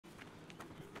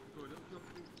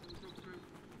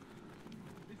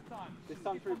This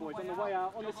time through, boys. On the way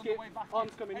out, on the skip,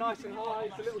 arms coming nice and high.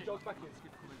 It's a little jog back in.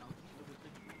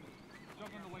 Jog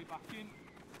on the way back in.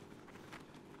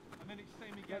 And then it's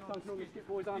same again. Next time through on the skip,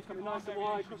 boys. Arms coming nice and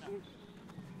wide.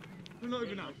 Pull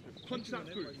over now. Punch that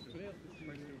through.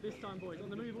 This time, boys. On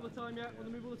the move all the time, yeah? On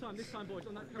the move all the time. This time, boys.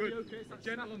 On that karaoke. It's that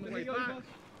gentle snap on the and way knee back. over.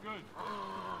 Good.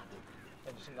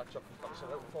 And you see that jockey got a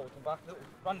little forward and back, little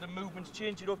random movements,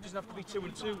 change it up, doesn't have to be 2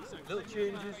 and 2, little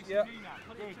changes, yeah.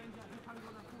 Good.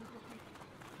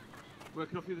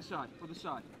 Working off the other side, Okay.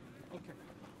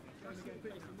 Trying to get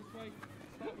this way,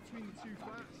 start between the two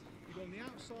flats, you go on the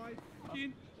outside,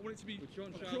 in, I want it to be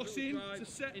crossing to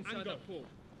set and go.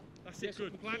 That's it,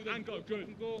 good. Plant and go,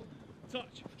 good.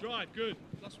 Touch, drive, good.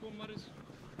 Last one matters.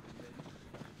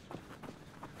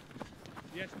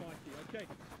 Yes, Mikey, okay.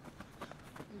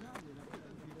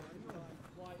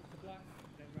 White to black,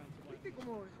 then round to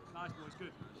white. Nice boys,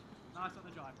 good. Nice on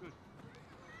the drive, good.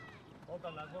 Well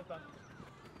done, lads, well done.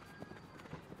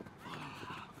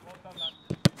 Well done, lad.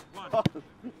 1,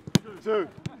 2,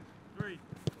 3.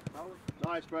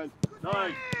 Nice, Brent. 9,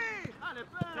 10.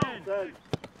 10, 11,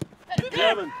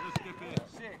 11.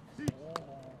 6,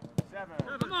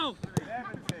 7, Come on.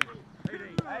 17,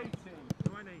 18,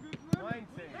 20.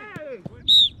 19,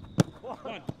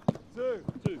 1,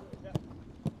 2,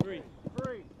 3,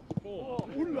 3, 4,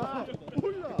 Hula, 5,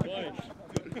 hula,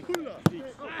 6, hula,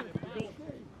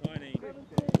 20,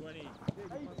 20,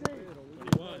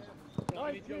 21.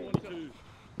 19, 2.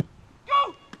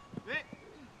 go! Vic.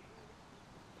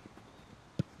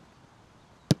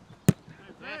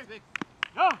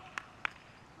 Go!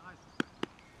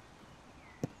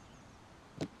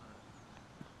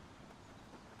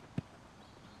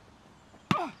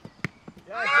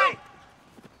 Yeah,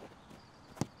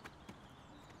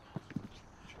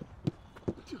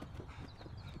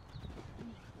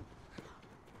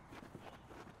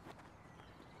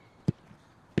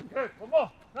 Good, one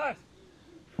more. Nice.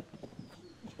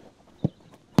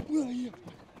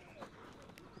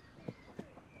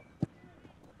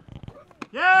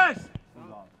 Yes!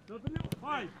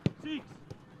 5, 6,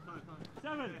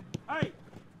 7, 8.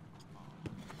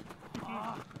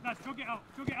 Nice, jog it out,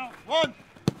 jog it out. 1,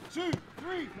 2,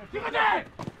 3, Give it there!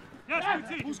 Yes, good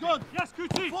team. who's gone? Yes, good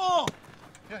team. 4,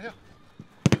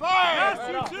 5, Yes,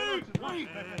 good team. 3,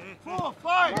 4,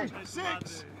 5,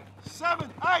 6, 7,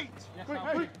 8.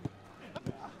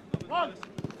 1,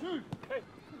 2,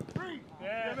 3.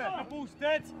 Yeah, the ball's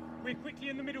dead. We're quickly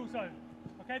in the middle zone.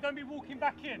 Okay, don't be walking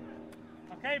back in.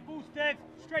 Okay, ball's dead,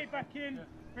 straight back in.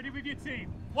 Ready with your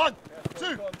team. 1,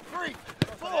 2, 3,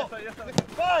 4,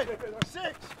 5,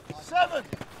 6, 7.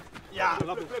 Yeah,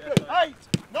 8,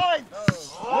 9.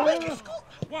 Oh,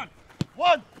 1.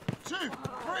 1, 2, 3,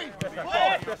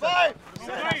 4, 5,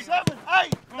 6, 7,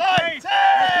 8, 9,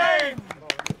 10.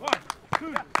 1,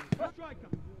 2. Striker.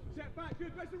 Step back.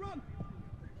 Good. Where's the run?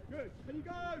 Good. Can you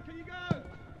go? Can you go?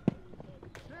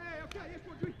 Hey, okay. Yes,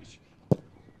 go on.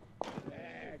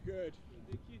 Yeah, good.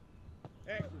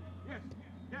 Excellent. Yes.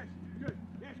 Yes. Good.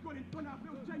 Yes, go on in. Go on now.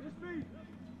 Phil, change the speed.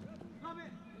 Love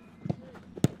it.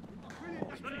 Brilliant.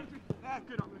 That's good. That's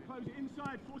good. I'm going to close it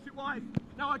inside. Force it wide.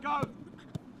 Now I go.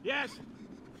 Yes.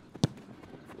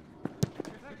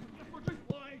 Excellent. Yes, go on.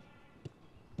 Wide.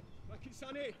 Like it's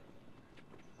sunny.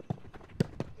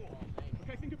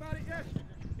 Okay, think about it, yes.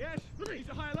 Yes, he's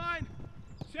a high line.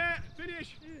 Set,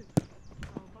 finish.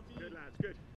 Good lads, good.